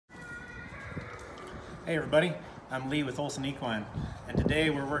Hey everybody, I'm Lee with Olson Equine, and today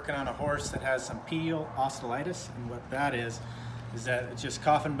we're working on a horse that has some pedal osteitis, and what that is that it's just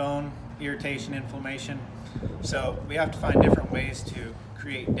coffin bone, irritation, inflammation. So we have to find different ways to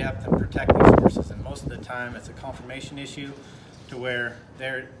create depth and protect these horses, and most of the time it's a conformation issue to where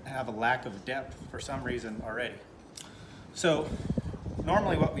they have a lack of depth for some reason already. So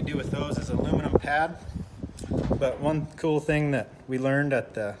normally what we do with those is aluminum pad, but one cool thing that we learned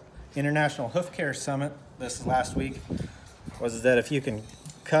at the International Hoof Care Summit this last week was that if you can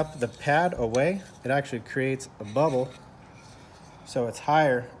cup the pad away, it actually creates a bubble, so it's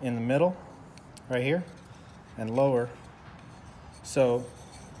higher in the middle right here and lower, so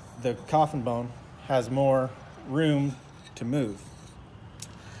the coffin bone has more room to move.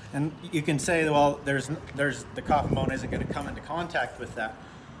 And you can say, well, there's the coffin bone isn't going to come into contact with that.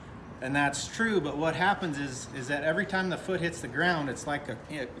 And that's true, but what happens is that every time the foot hits the ground, it's like a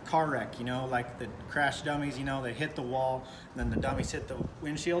car wreck, you know, like the crash dummies, you know, they hit the wall, and then the dummies hit the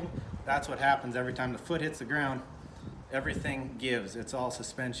windshield. That's what happens every time the foot hits the ground. Everything gives. It's all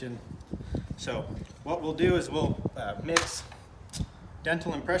suspension. So what we'll do is we'll mix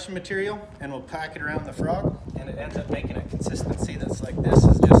dental impression material, and we'll pack it around the frog, and it ends up making a consistency that's like this.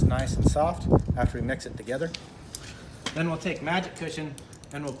 Is just nice and soft after we mix it together. Then we'll take magic cushion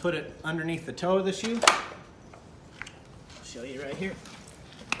and we'll put it underneath the toe of the shoe. I'll show you right here.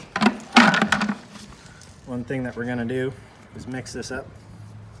 One thing that we're going to do is mix this up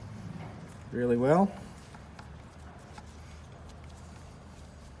really well.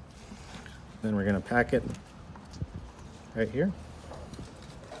 Then we're going to pack it right here.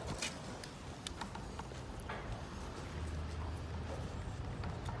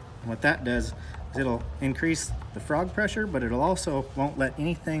 And what that does is it'll increase the frog pressure, but it'll also won't let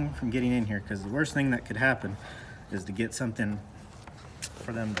anything from getting in here, because the worst thing that could happen is to get something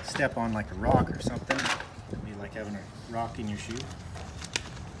for them to step on, like a rock or something. It'd be like having a rock in your shoe.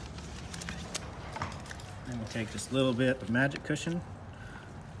 And we'll take just a little bit of magic cushion,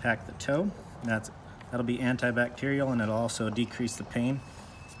 pack the toe. That'll be antibacterial, and it'll also decrease the pain.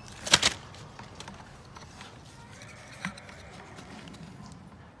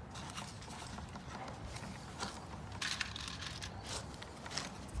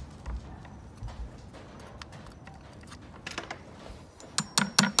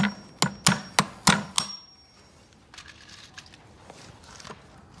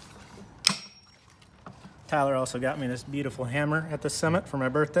 Tyler also got me this beautiful hammer at the summit for my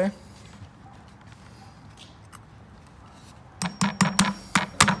birthday.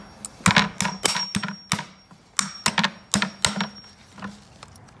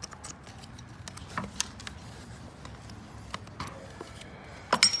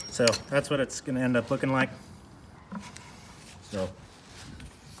 So that's what it's going to end up looking like. So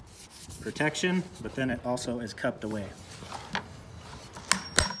protection, but then it also is cupped away.